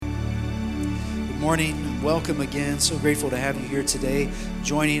Morning. Welcome again. So grateful to have you here today,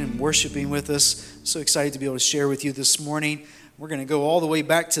 joining and worshiping with us. So excited to be able to share with you this morning. We're going to go all the way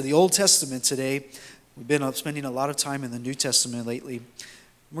back to the Old Testament today. We've been spending a lot of time in the New Testament lately.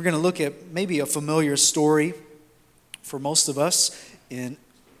 We're going to look at maybe a familiar story for most of us in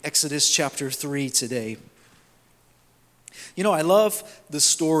Exodus chapter 3 today. You know, I love the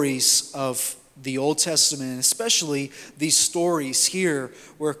stories of the Old Testament, especially these stories here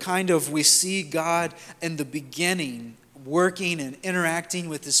where we see God in the beginning working and interacting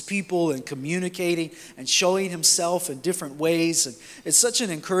with his people and communicating and showing himself in different ways. And it's such an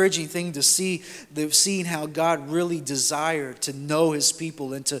encouraging thing to see, seeing how God really desired to know his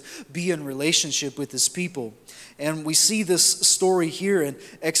people and to be in relationship with his people. And we see this story here in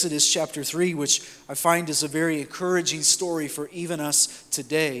Exodus chapter 3, which I find is a very encouraging story for even us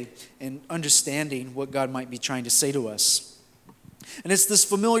today in understanding what God might be trying to say to us. And it's this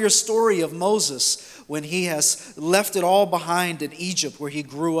familiar story of Moses when he has left it all behind in Egypt where he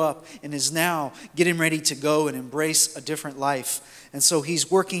grew up and is now getting ready to go and embrace a different life. And so he's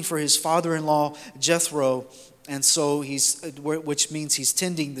working for his father-in-law, Jethro, and so which means he's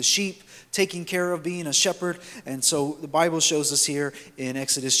tending the sheep, taking care of being a shepherd. And so the Bible shows us here in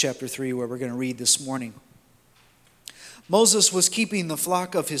Exodus chapter 3 where we're going to read this morning. Moses was keeping the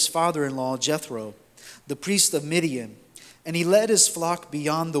flock of his father-in-law, Jethro, the priest of Midian, and he led his flock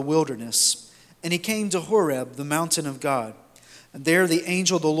beyond the wilderness. And he came to Horeb, the mountain of God. And there the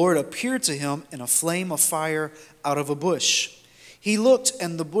angel of the Lord appeared to him in a flame of fire out of a bush. He looked,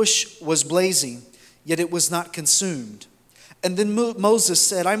 and the bush was blazing, yet it was not consumed. And then Moses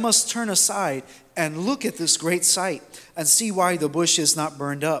said, I must turn aside and look at this great sight and see why the bush is not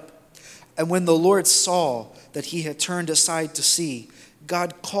burned up. And when the Lord saw that he had turned aside to see,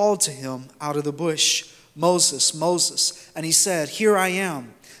 God called to him out of the bush, Moses, Moses. And he said, Here I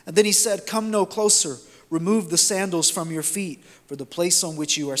am. And then he said, Come no closer. Remove the sandals from your feet, for the place on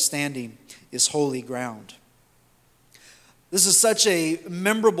which you are standing is holy ground. This is such a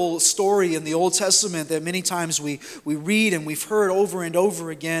memorable story in the Old Testament that many times we read and we've heard over and over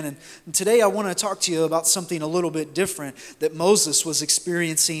again. And today I want to talk to you about something a little bit different that Moses was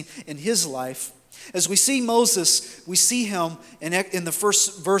experiencing in his life. As we see Moses, we see him in the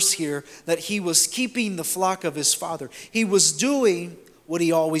first verse here that he was keeping the flock of his father. He was doing what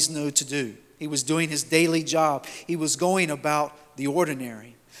he always knew to do. He was doing his daily job. He was going about the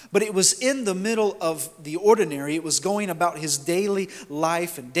ordinary. But it was in the middle of the ordinary, it was going about his daily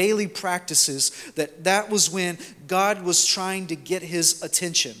life and daily practices that was when God was trying to get his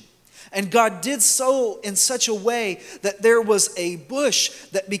attention. And God did so in such a way that there was a bush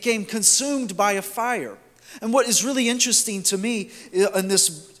that became consumed by a fire. And what is really interesting to me in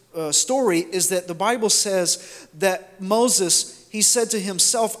this story is that the Bible says that Moses, he said to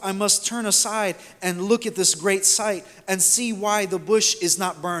himself, I must turn aside and look at this great sight and see why the bush is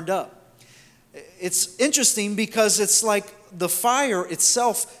not burned up. It's interesting because it's like the fire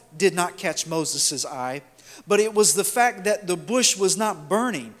itself did not catch Moses' eye, but it was the fact that the bush was not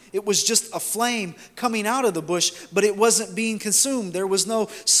burning. It was just a flame coming out of the bush, but it wasn't being consumed. There was no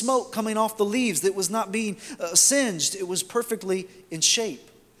smoke coming off the leaves. It was not being singed. It was perfectly in shape.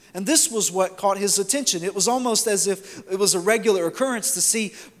 And this was what caught his attention. It was almost as if it was a regular occurrence to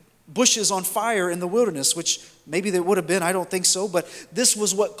see bushes on fire in the wilderness, which maybe there would have been, I don't think so, but this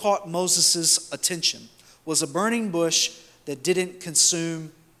was what caught Moses' attention, was a burning bush that didn't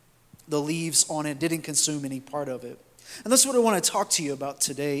consume the leaves on it, didn't consume any part of it. And that's what I want to talk to you about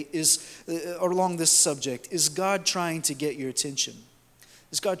today is, along this subject, is God trying to get your attention?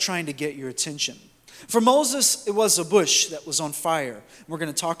 Is God trying to get your attention? For Moses, it was a bush that was on fire. We're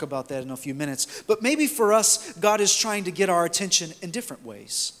going to talk about that in a few minutes. But maybe for us, God is trying to get our attention in different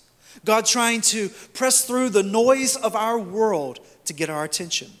ways. God trying to press through the noise of our world to get our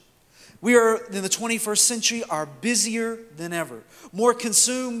attention. We are, in the 21st century, are busier than ever, more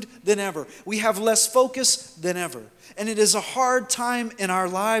consumed than ever. We have less focus than ever. And it is a hard time in our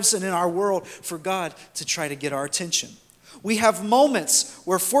lives and in our world for God to try to get our attention. We have moments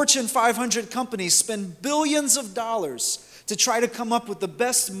where Fortune 500 companies spend billions of dollars to try to come up with the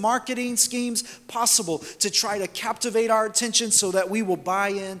best marketing schemes possible to try to captivate our attention so that we will buy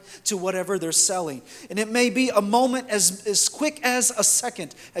in to whatever they're selling. And it may be a moment as quick as a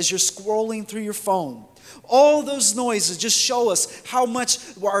second as you're scrolling through your phone. All those noises just show us how much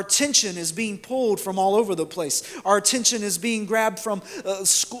our attention is being pulled from all over the place. Our attention is being grabbed from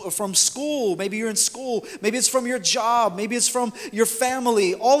school. Maybe you're in school. Maybe it's from your job. Maybe it's from your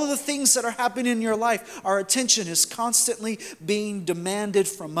family. All of the things that are happening in your life, our attention is constantly being demanded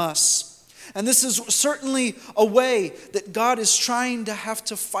from us. And this is certainly a way that God is trying to have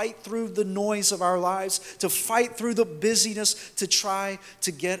to fight through the noise of our lives, to fight through the busyness, to try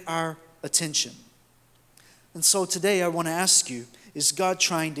to get our attention. And so today I want to ask you, is God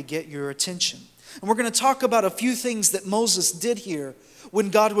trying to get your attention? And we're going to talk about a few things that Moses did here when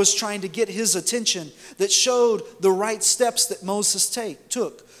God was trying to get his attention that showed the right steps that Moses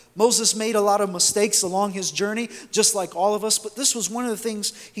took. Moses made a lot of mistakes along his journey, just like all of us, but this was one of the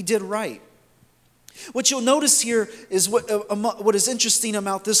things he did right. What you'll notice here is what is interesting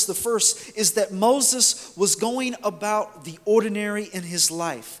about this, the first, is that Moses was going about the ordinary in his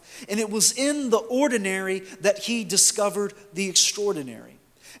life. And it was in the ordinary that he discovered the extraordinary.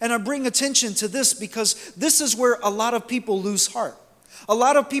 And I bring attention to this because this is where a lot of people lose heart. A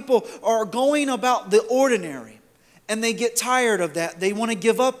lot of people are going about the ordinary, and they get tired of that. They want to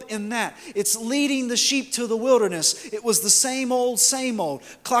give up in that. It's leading the sheep to the wilderness. It was the same old,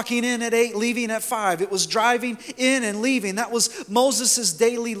 clocking in at 8, leaving at 5. It was driving in and leaving. That was Moses'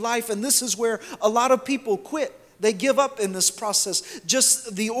 daily life, and this is where a lot of people quit. They give up in this process,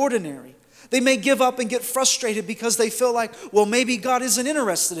 just the ordinary. They may give up and get frustrated because they feel like, well, maybe God isn't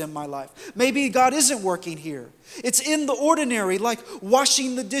interested in my life. Maybe God isn't working here. It's in the ordinary, like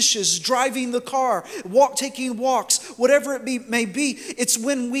washing the dishes, driving the car, taking walks, whatever it may be. It's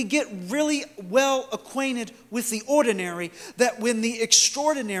when we get really well acquainted with the ordinary that when the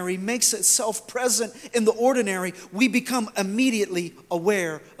extraordinary makes itself present in the ordinary, we become immediately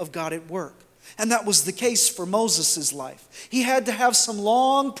aware of God at work. And that was the case for Moses' life. He had to have some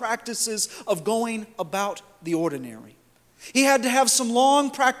long practices of going about the ordinary. He had to have some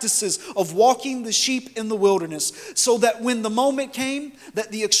long practices of walking the sheep in the wilderness so that when the moment came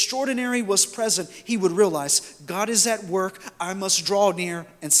that the extraordinary was present, he would realize, God is at work, I must draw near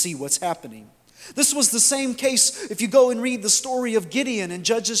and see what's happening. This was the same case if you go and read the story of Gideon in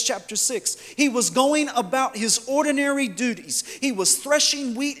Judges chapter 6. He was going about his ordinary duties. He was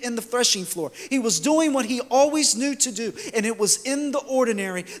threshing wheat in the threshing floor. He was doing what he always knew to do. And it was in the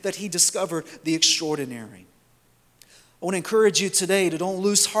ordinary that he discovered the extraordinary. I want to encourage you today to don't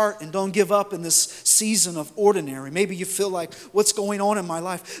lose heart and don't give up in this season of ordinary. Maybe you feel like, what's going on in my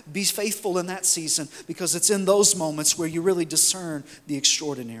life? Be faithful in that season because it's in those moments where you really discern the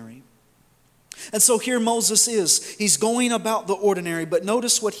extraordinary. And so here Moses is. He's going about the ordinary, but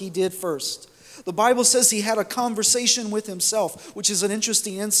notice what he did first. The Bible says he had a conversation with himself, which is an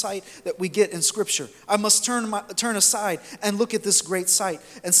interesting insight that we get in Scripture. I must turn aside and look at this great sight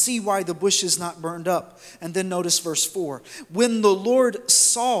and see why the bush is not burned up. And then notice verse 4. When the Lord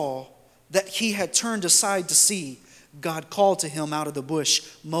saw that he had turned aside to see, God called to him out of the bush,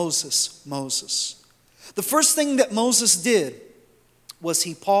 Moses, Moses. The first thing that Moses did was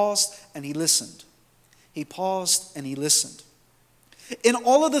he paused and he listened. He paused and he listened. In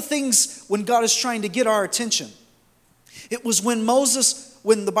all of the things when God is trying to get our attention, it was when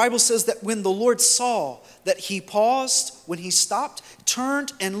the Bible says that when the Lord saw that he paused, when he stopped,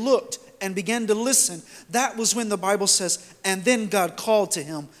 turned and looked and began to listen, that was when the Bible says, and then God called to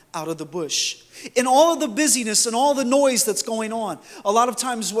him out of the bush. In all of the busyness and all the noise that's going on, a lot of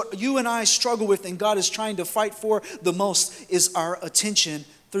times what you and I struggle with and God is trying to fight for the most is our attention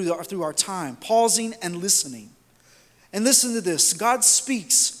through our time, pausing and listening. And listen to this, God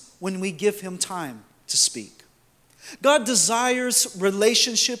speaks when we give him time to speak. God desires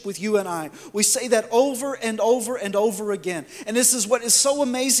relationship with you and I. We say that over and over and over again. And this is what is so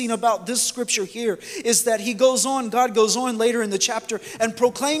amazing about this scripture here is that God goes on later in the chapter and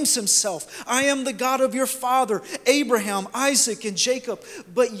proclaims himself. I am the God of your father, Abraham, Isaac, and Jacob.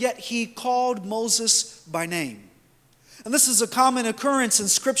 But yet he called Moses by name. And this is a common occurrence in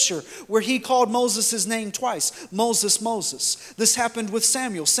Scripture where he called Moses' name twice. Moses, Moses. This happened with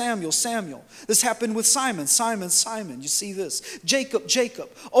Samuel, Samuel, Samuel. This happened with Simon, Simon, Simon. You see this. Jacob,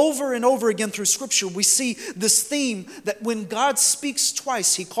 Jacob. Over and over again through Scripture, we see this theme that when God speaks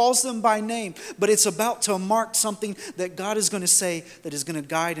twice, he calls them by name, but it's about to mark something that God is going to say that is going to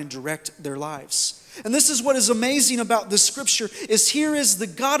guide and direct their lives. And this is what is amazing about this scripture is here is the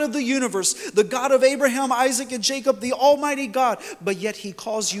God of the universe, the God of Abraham, Isaac, and Jacob, the Almighty God, but yet he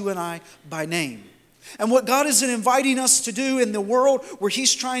calls you and I by name. And what God is inviting us to do in the world where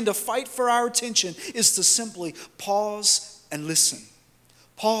he's trying to fight for our attention is to simply pause and listen.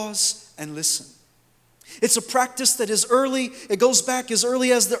 Pause and listen. It's a practice that it goes back as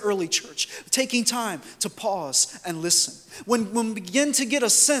early as the early church, taking time to pause and listen. When we begin to get a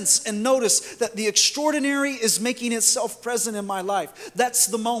sense and notice that the extraordinary is making itself present in my life, that's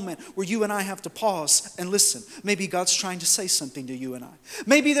the moment where you and I have to pause and listen. Maybe God's trying to say something to you and I.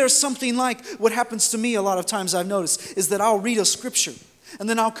 Maybe there's something like what happens to me a lot of times I've noticed is that I'll read a scripture And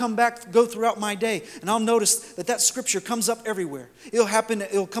then I'll come back, go throughout my day, and I'll notice that scripture comes up everywhere.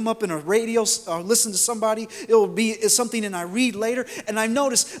 It'll come up in a radio, I'll listen to somebody, it'll be something and I read later, and I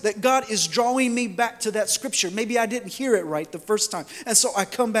notice that God is drawing me back to that scripture. Maybe I didn't hear it right the first time, and so I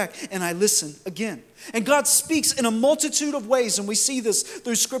come back and I listen again. And God speaks in a multitude of ways, and we see this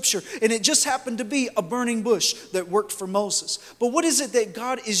through Scripture. And it just happened to be a burning bush that worked for Moses. But what is it that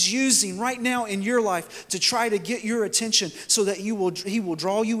God is using right now in your life to try to get your attention so that He will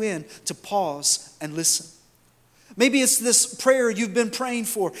draw you in to pause and listen? Maybe it's this prayer you've been praying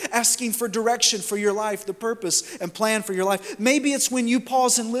for, asking for direction for your life, the purpose and plan for your life. Maybe it's when you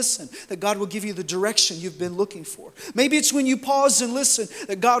pause and listen that God will give you the direction you've been looking for. Maybe it's when you pause and listen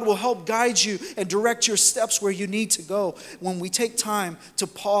that God will help guide you and direct your steps where you need to go when we take time to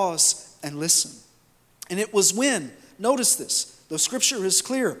pause and listen. And it was when, notice this, the scripture is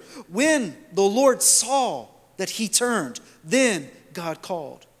clear, when the Lord saw that he turned, then God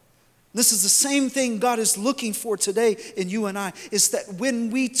called. This is the same thing God is looking for today in you and I, is that when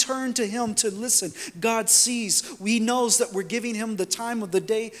we turn to Him to listen, God sees, He knows that we're giving Him the time of the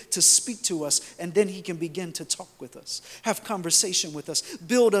day to speak to us, and then He can begin to talk with us, have conversation with us,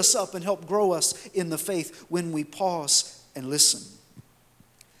 build us up and help grow us in the faith when we pause and listen.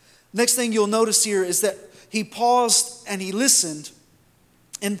 Next thing you'll notice here is that He paused and He listened,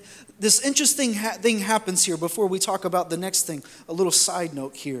 and this interesting thing happens here before we talk about the next thing, a little side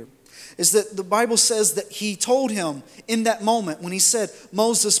note here. Is that the Bible says that he told him in that moment when he said,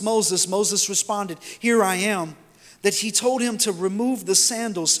 Moses, Moses, Moses responded, here I am, that he told him to remove the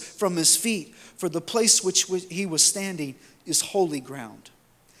sandals from his feet, for the place which he was standing is holy ground,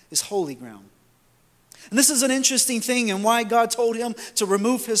 is holy ground. And this is an interesting thing, and why God told him to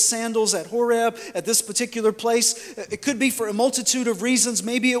remove his sandals at Horeb, at this particular place. It could be for a multitude of reasons.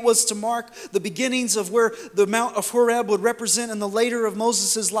 Maybe it was to mark the beginnings of where the Mount of Horeb would represent in the later of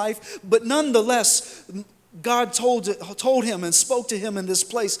Moses' life. But nonetheless, God told him and spoke to him in this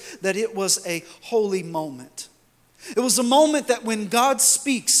place that it was a holy moment. It was a moment that when God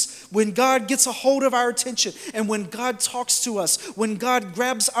speaks, when God gets a hold of our attention, and when God talks to us, when God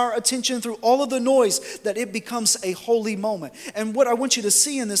grabs our attention through all of the noise, that it becomes a holy moment. And what I want you to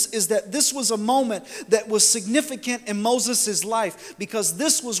see in this is that this was a moment that was significant in Moses' life, because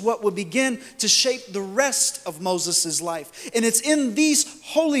this was what would begin to shape the rest of Moses' life. And it's in these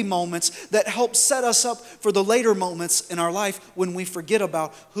holy moments that help set us up for the later moments in our life when we forget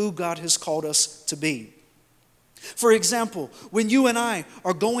about who God has called us to be. For example, when you and I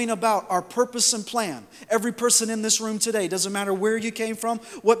are going about our purpose and plan, every person in this room today, doesn't matter where you came from,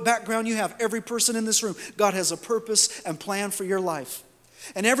 what background you have, every person in this room, God has a purpose and plan for your life.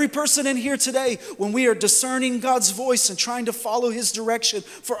 And every person in here today, when we are discerning God's voice and trying to follow His direction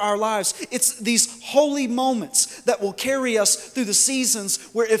for our lives, it's these holy moments that will carry us through the seasons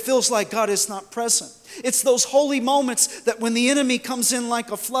where it feels like God is not present. It's those holy moments that when the enemy comes in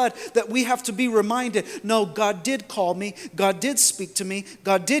like a flood, that we have to be reminded, no, God did call me, God did speak to me,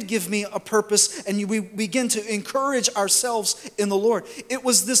 God did give me a purpose, and we begin to encourage ourselves in the Lord. It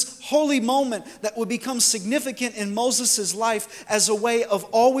was this holy moment that would become significant in Moses' life as a way of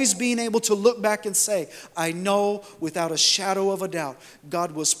always being able to look back and say, I know without a shadow of a doubt,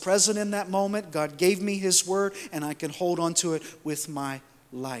 God was present in that moment, God gave me His word, and I can hold on to it with my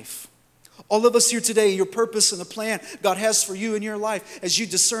life. All of us here today, your purpose and the plan God has for you in your life, as you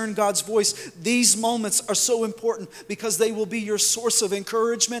discern God's voice, these moments are so important because they will be your source of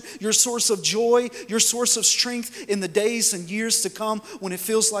encouragement, your source of joy, your source of strength in the days and years to come when it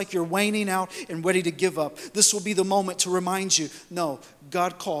feels like you're waning out and ready to give up. This will be the moment to remind you, no,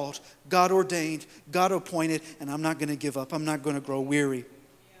 God called, God ordained, God appointed, and I'm not going to give up. I'm not going to grow weary.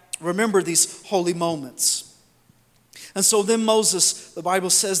 Remember these holy moments. And so then Moses, the Bible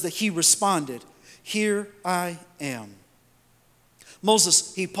says that he responded, here I am.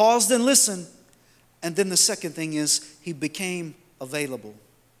 Moses, he paused and listened. And then the second thing is he became available.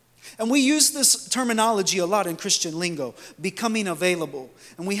 And we use this terminology a lot in Christian lingo, becoming available.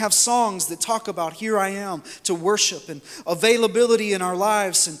 And we have songs that talk about here I am to worship and availability in our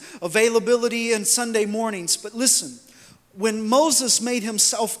lives and availability in Sunday mornings. But listen, when Moses made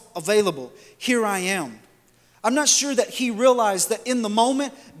himself available, here I am, I'm not sure that he realized that in the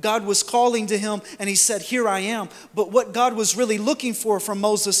moment God was calling to him and he said, here I am. But what God was really looking for from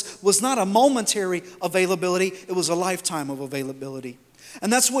Moses was not a momentary availability, it was a lifetime of availability.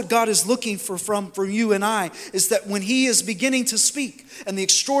 And that's what God is looking for from you and I, is that when He is beginning to speak and the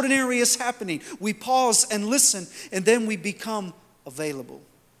extraordinary is happening, we pause and listen, and then we become available.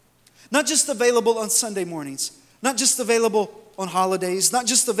 Not just available on Sunday mornings, not just available on holidays, not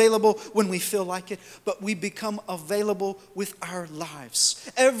just available when we feel like it, but we become available with our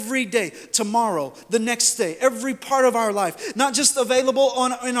lives. Every day, tomorrow, the next day, every part of our life. Not just available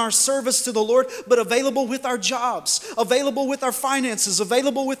in our service to the Lord, but available with our jobs, available with our finances,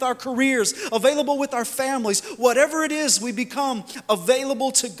 available with our careers, available with our families. Whatever it is, we become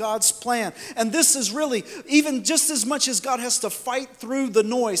available to God's plan. And this is really, even just as much as God has to fight through the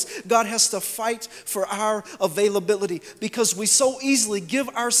noise, God has to fight for our availability, because we so easily give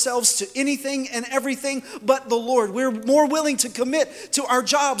ourselves to anything and everything but the Lord. We're more willing to commit to our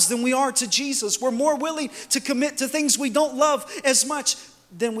jobs than we are to Jesus. We're more willing to commit to things we don't love as much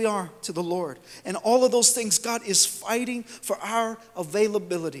than we are to the Lord. And all of those things, God is fighting for our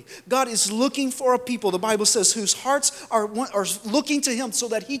availability. God is looking for a people, the Bible says, whose hearts are looking to Him so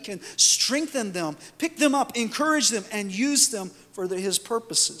that He can strengthen them, pick them up, encourage them, and use them for His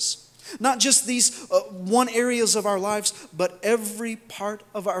purposes. Not just these one areas of our lives, but every part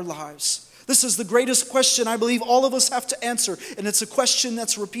of our lives. This is the greatest question I believe all of us have to answer, and it's a question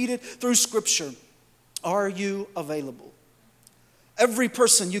that's repeated through Scripture. Are you available? Every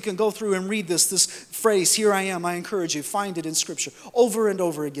person, you can go through and read this phrase, here I am, I encourage you, find it in Scripture over and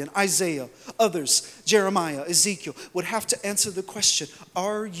over again. Isaiah, others, Jeremiah, Ezekiel would have to answer the question,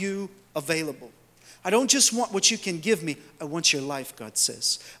 are you available? I don't just want what you can give me, I want your life, God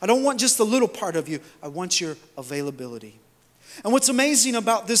says. I don't want just a little part of you, I want your availability. And what's amazing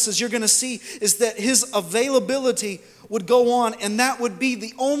about this, as you're going to see, is that His availability would go on, and that would be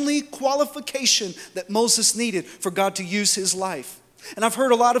the only qualification that Moses needed for God to use his life. And I've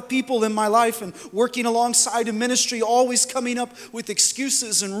heard a lot of people in my life and working alongside in ministry always coming up with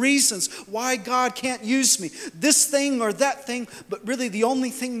excuses and reasons why God can't use me. This thing or that thing. But really the only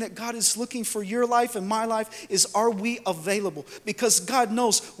thing that God is looking for your life and my life is, are we available? Because God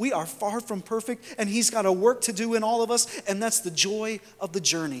knows we are far from perfect and He's got a work to do in all of us. And that's the joy of the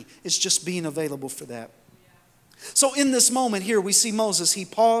journey. It's just being available for that. So in this moment here, we see Moses. He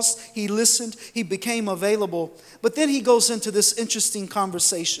paused, he listened, he became available. But then he goes into this interesting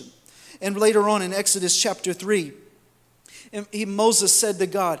conversation. And later on in Exodus chapter 3, Moses said to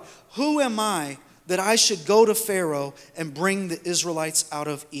God, who am I that I should go to Pharaoh and bring the Israelites out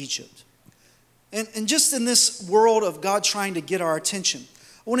of Egypt? And just in this world of God trying to get our attention,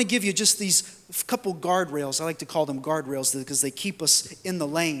 I want to give you just these couple guardrails. I like to call them guardrails because they keep us in the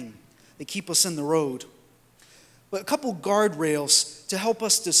lane. They keep us in the road. But a couple guardrails to help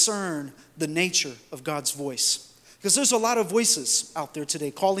us discern the nature of God's voice. Because there's a lot of voices out there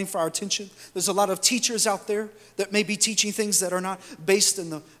today calling for our attention. There's a lot of teachers out there that may be teaching things that are not based in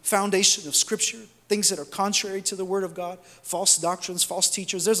the foundation of Scripture, things that are contrary to the Word of God, false doctrines, false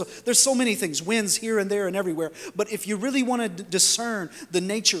teachers. There's so many things, winds here and there and everywhere. But if you really want to discern the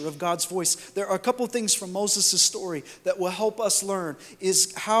nature of God's voice, there are a couple things from Moses' story that will help us learn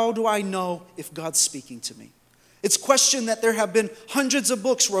is, how do I know if God's speaking to me? It's a question that there have been hundreds of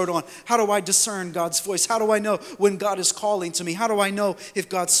books wrote on. How do I discern God's voice? How do I know when God is calling to me? How do I know if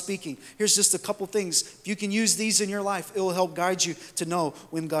God's speaking? Here's just a couple things. If you can use these in your life, it will help guide you to know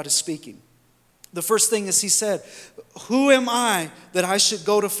when God is speaking. The first thing is he said, who am I that I should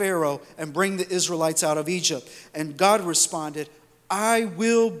go to Pharaoh and bring the Israelites out of Egypt? And God responded, I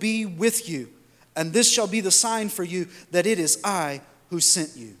will be with you, and this shall be the sign for you that it is I who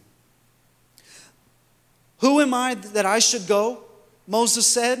sent you. Who am I that I should go? Moses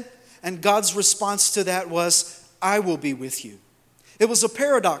said. And God's response to that was, I will be with you. It was a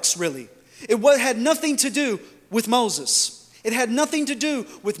paradox, really. It had nothing to do with Moses. It had nothing to do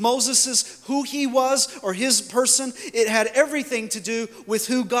with Moses' who he was or his person. It had everything to do with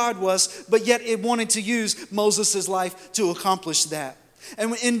who God was, but yet it wanted to use Moses' life to accomplish that.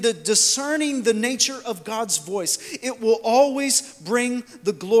 And in the discerning the nature of God's voice, it will always bring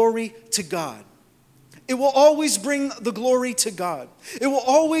the glory to God. It will always bring the glory to God. It will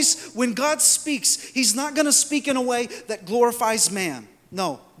always, when God speaks, He's not going to speak in a way that glorifies man.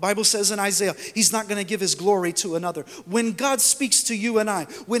 No, Bible says in Isaiah, He's not going to give His glory to another. When God speaks to you and I,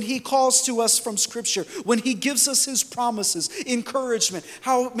 when He calls to us from Scripture, when He gives us His promises, encouragement,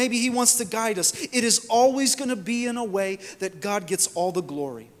 how maybe He wants to guide us, it is always going to be in a way that God gets all the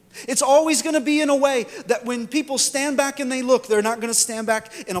glory. It's always going to be in a way that when people stand back and they look, they're not going to stand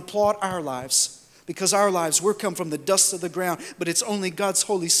back and applaud our lives. Because our lives, we're come from the dust of the ground, but it's only God's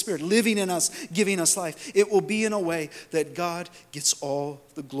Holy Spirit living in us, giving us life. It will be in a way that God gets all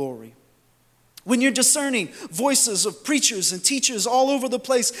the glory. When you're discerning voices of preachers and teachers all over the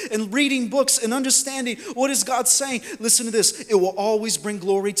place and reading books and understanding what is God saying, listen to this, it will always bring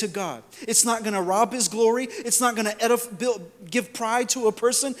glory to God. It's not going to rob his glory. It's not going to give pride to a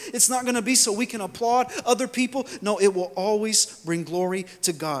person. It's not going to be so we can applaud other people. No, it will always bring glory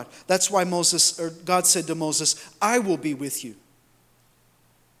to God. That's why God said to Moses, I will be with you.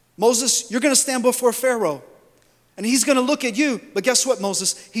 Moses, you're going to stand before Pharaoh. And he's going to look at you, but guess what,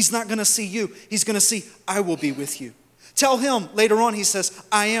 Moses? He's not going to see you. He's going to see, I will be with you. Tell him, later on he says,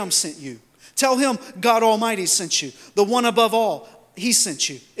 I am sent you. Tell him, God Almighty sent you. The one above all, he sent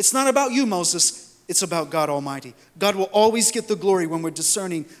you. It's not about you, Moses. It's about God Almighty. God will always get the glory when we're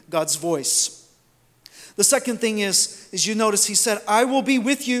discerning God's voice. The second thing is you notice he said, I will be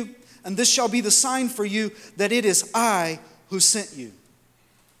with you, and this shall be the sign for you that it is I who sent you.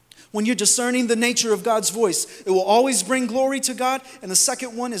 When you're discerning the nature of God's voice, it will always bring glory to God. And the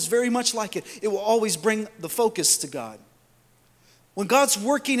second one is very much like it. It will always bring the focus to God. When God's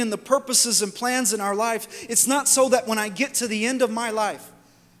working in the purposes and plans in our life, it's not so that when I get to the end of my life,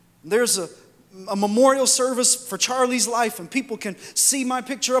 there's a memorial service for Charlie's life and people can see my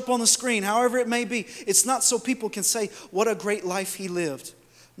picture up on the screen, however it may be. It's not so people can say, what a great life he lived.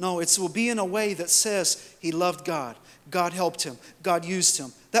 No, it will be in a way that says he loved God. God helped him. God used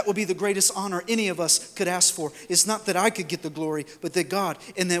him. That would be the greatest honor any of us could ask for. It's not that I could get the glory, but that God,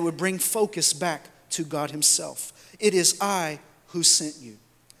 and that would bring focus back to God himself. It is I who sent you.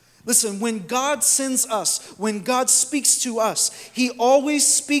 Listen, when God sends us, when God speaks to us, he always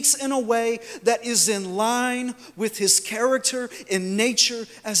speaks in a way that is in line with his character and nature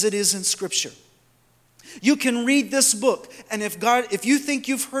as it is in Scripture. You can read this book, and if you think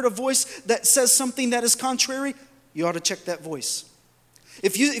you've heard a voice that says something that is contrary, you ought to check that voice.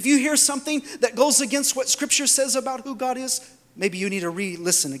 If you hear something that goes against what Scripture says about who God is, maybe you need to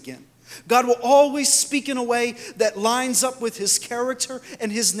re-listen again. God will always speak in a way that lines up with his character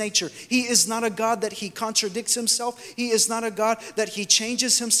and his nature. He is not a God that he contradicts himself. He is not a God that he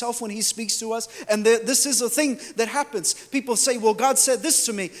changes himself when he speaks to us. And this is a thing that happens. People say, well, God said this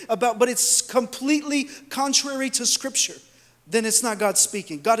to me but it's completely contrary to Scripture. Then it's not God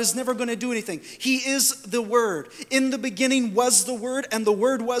speaking. God is never going to do anything. He is the Word. In the beginning was the Word, and the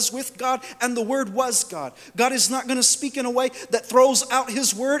Word was with God, and the Word was God. God is not going to speak in a way that throws out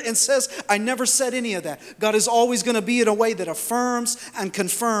his Word and says, I never said any of that. God is always going to be in a way that affirms and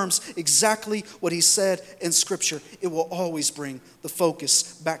confirms exactly what he said in Scripture. It will always bring the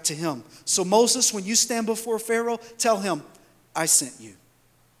focus back to him. So Moses, when you stand before Pharaoh, tell him, I sent you.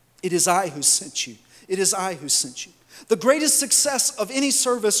 It is I who sent you. It is I who sent you. The greatest success of any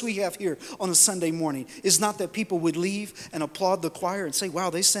service we have here on a Sunday morning is not that people would leave and applaud the choir and say,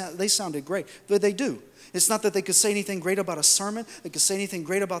 wow, they sounded great. But they do. It's not that they could say anything great about a sermon. They could say anything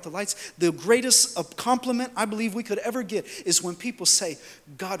great about the lights. The greatest compliment I believe we could ever get is when people say,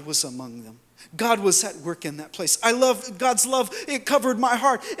 God was among them. God was at work in that place. I love God's love. It covered my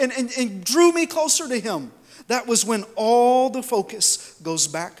heart and drew me closer to him. That was when all the focus goes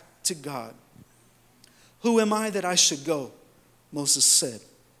back to God. Who am I that I should go? Moses said.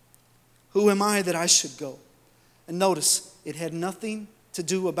 Who am I that I should go? And notice, it had nothing to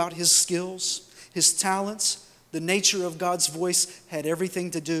do about his skills, his talents. The nature of God's voice had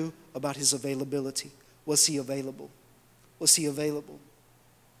everything to do about his availability. Was he available? Was he available?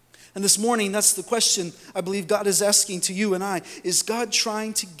 And this morning, that's the question I believe God is asking to you and I. Is God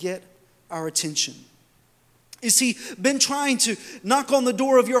trying to get our attention? Is he been trying to knock on the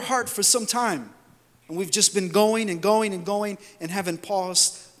door of your heart for some time? And we've just been going and going and going and haven't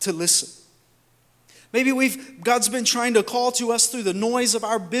paused to listen. Maybe God's been trying to call to us through the noise of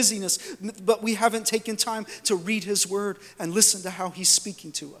our busyness, but we haven't taken time to read his word and listen to how he's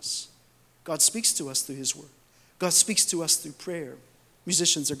speaking to us. God speaks to us through his word. God speaks to us through prayer.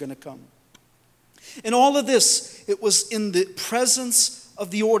 Musicians are going to come. In all of this, it was in the presence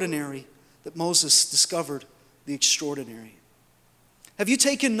of the ordinary that Moses discovered the extraordinary. Have you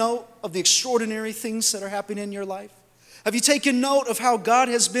taken note of the extraordinary things that are happening in your life? Have you taken note of how God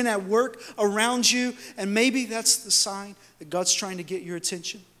has been at work around you? And maybe that's the sign that God's trying to get your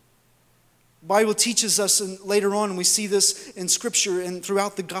attention. The Bible teaches us, and later on we see this in Scripture and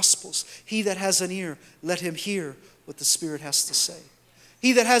throughout the Gospels, he that has an ear, let him hear what the Spirit has to say.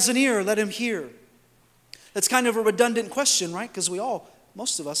 He that has an ear, let him hear. That's kind of a redundant question, right? Because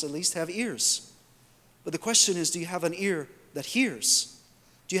most of us at least, have ears. But the question is, do you have an ear that hears?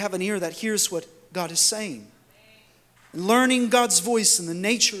 Do you have an ear that hears what God is saying? And learning God's voice and the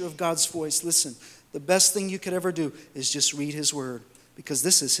nature of God's voice, listen, the best thing you could ever do is just read his word, because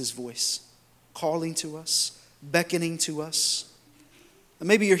this is his voice, calling to us, beckoning to us. And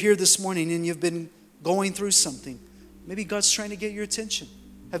maybe you're here this morning and you've been going through something. Maybe God's trying to get your attention.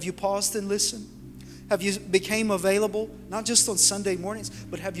 Have you paused and listened? Have you became available, not just on Sunday mornings,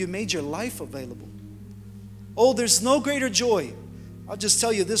 but have you made your life available? Oh, there's no greater joy. I'll just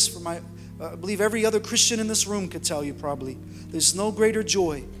tell you this for I believe every other Christian in this room could tell you probably. There's no greater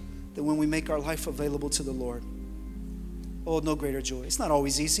joy than when we make our life available to the Lord. Oh, no greater joy. It's not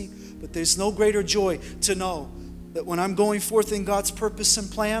always easy, but there's no greater joy to know that when I'm going forth in God's purpose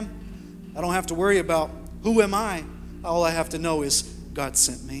and plan, I don't have to worry about who am I. All I have to know is God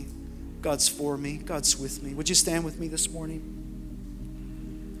sent me. God's for me. God's with me. Would you stand with me this morning?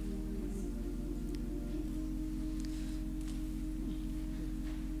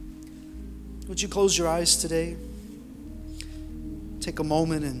 Would you close your eyes today? Take a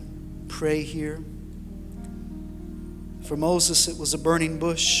moment and pray here. For Moses, it was a burning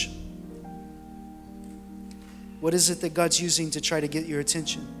bush. What is it that God's using to try to get your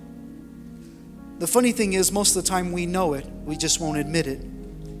attention? The funny thing is, most of the time we know it, we just won't admit it.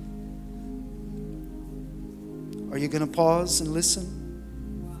 Are you going to pause and listen?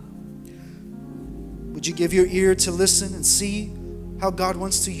 Would you give your ear to listen and see how God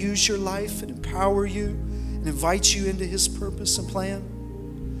wants to use your life and empower you and invite you into His purpose and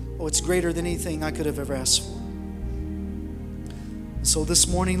plan? Oh, it's greater than anything I could have ever asked for. So this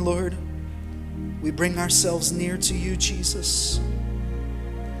morning, Lord, we bring ourselves near to you, Jesus.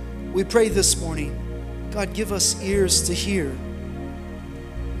 We pray this morning, God, give us ears to hear,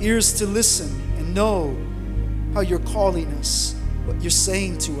 ears to listen and know how you're calling us, what you're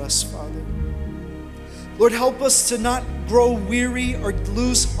saying to us, Father. Lord, help us to not grow weary or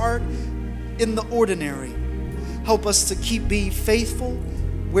lose heart in the ordinary. Help us to keep being faithful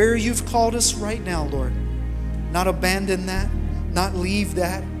where you've called us right now, Lord. Not abandon that, not leave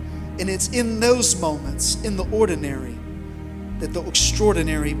that. And it's in those moments, in the ordinary, that the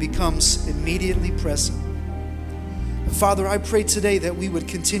extraordinary becomes immediately present. And Father, I pray today that we would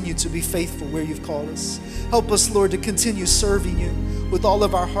continue to be faithful where you've called us. Help us, Lord, to continue serving you with all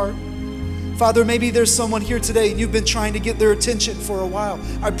of our heart. Father, maybe there's someone here today and you've been trying to get their attention for a while.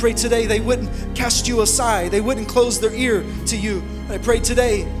 I pray today they wouldn't cast you aside. They wouldn't close their ear to you. I pray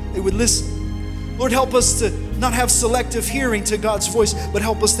today they would listen. Lord, help us to not have selective hearing to God's voice, but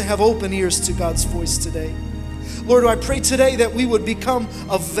help us to have open ears to God's voice today. Lord, I pray today that we would become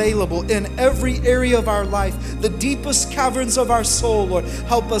available in every area of our life, the deepest caverns of our soul, Lord.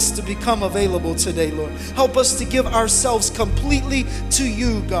 Help us to become available today, Lord. Help us to give ourselves completely to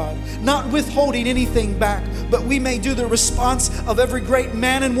you, God, not withholding anything back, but we may do the response of every great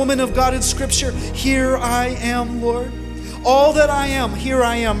man and woman of God in Scripture. Here I am, Lord. All that I am, here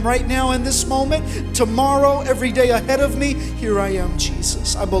I am right now in this moment. Tomorrow, every day ahead of me, here I am,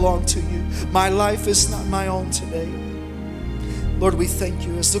 Jesus. I belong to you. My life is not my own today. Lord, we thank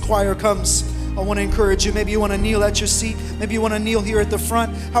you. As the choir comes, I want to encourage you. Maybe you want to kneel at your seat. Maybe you want to kneel here at the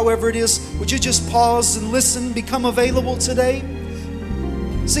front. However it is, would you just pause and listen, become available today?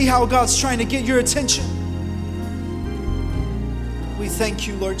 See how God's trying to get your attention. We thank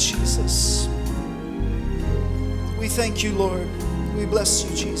you, Lord Jesus. We thank you, Lord. We bless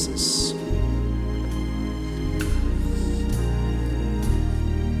you, Jesus.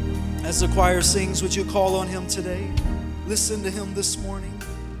 As the choir sings, would you call on him today? Listen to him this morning.